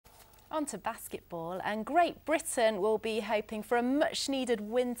On to basketball, and Great Britain will be hoping for a much-needed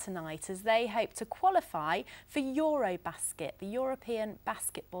win tonight as they hope to qualify for Eurobasket, the European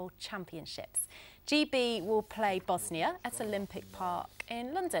Basketball Championships. GB will play Bosnia at Olympic Park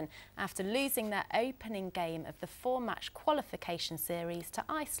in London after losing their opening game of the four-match qualification series to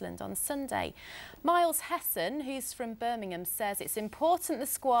Iceland on Sunday. Myles Hesson, who's from Birmingham, says it's important the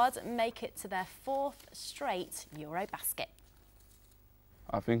squad make it to their fourth straight Eurobasket.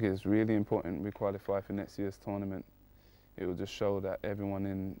 I think it's really important we qualify for next year's tournament. It will just show that everyone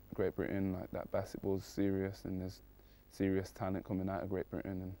in Great Britain, like that basketball's serious and there's serious talent coming out of Great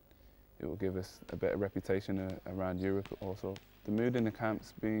Britain, and it will give us a better reputation around Europe also. The mood in the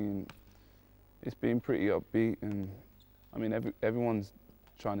camp's been pretty upbeat, and I mean everyone's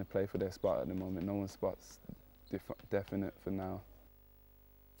trying to play for their spot at the moment. No one's spot's definite for now.